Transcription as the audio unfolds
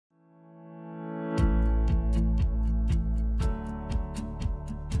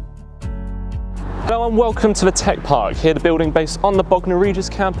Hello and welcome to the Tech Park, here the building based on the Bognor Regis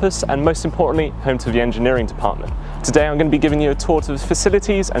Campus and most importantly, home to the engineering department. Today I'm going to be giving you a tour to the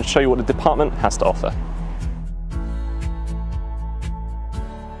facilities and show you what the department has to offer.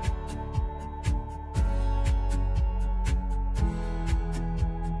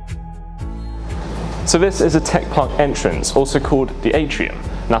 So this is a Tech Park entrance, also called the atrium.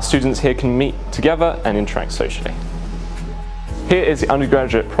 Now students here can meet together and interact socially. Here is the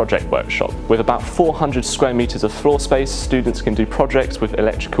undergraduate project workshop. With about 400 square meters of floor space, students can do projects with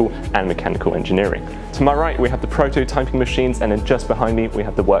electrical and mechanical engineering. To my right we have the prototyping machines, and then just behind me we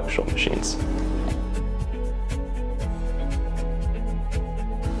have the workshop machines.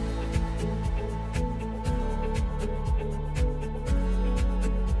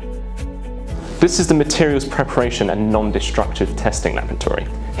 This is the materials preparation and non-destructive testing laboratory.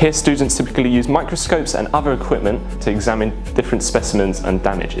 Here students typically use microscopes and other equipment to examine different specimens and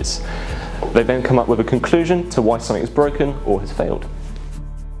damages. They then come up with a conclusion to why something is broken or has failed.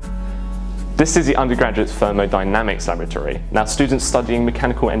 This is the undergraduate thermodynamics laboratory. Now students studying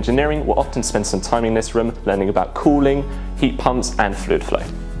mechanical engineering will often spend some time in this room learning about cooling, heat pumps and fluid flow.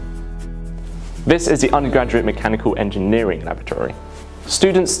 This is the undergraduate mechanical engineering laboratory.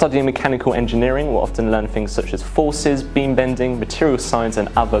 Students studying mechanical engineering will often learn things such as forces, beam bending, material science and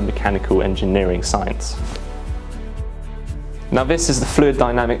other mechanical engineering science. Now this is the fluid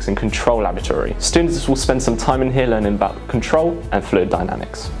dynamics and control laboratory. Students will spend some time in here learning about control and fluid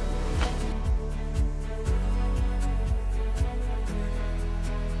dynamics.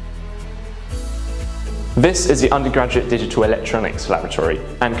 This is the undergraduate digital electronics laboratory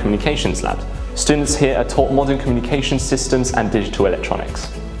and communications lab. Students here are taught modern communication systems and digital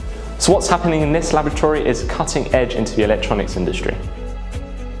electronics. So what's happening in this laboratory is cutting edge into the electronics industry.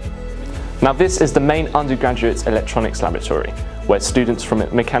 Now this is the main undergraduate electronics laboratory, where students from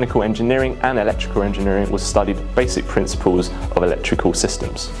mechanical engineering and electrical engineering will study the basic principles of electrical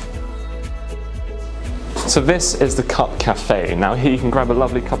systems. So this is the Cup Cafe. Now here you can grab a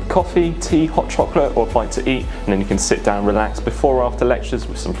lovely cup of coffee, tea, hot chocolate or a bite to eat, and then you can sit down and relax before or after lectures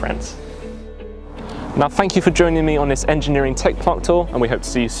with some friends. Now thank you for joining me on this engineering tech park tour, and we hope to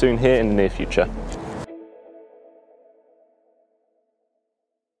see you soon here in the near future.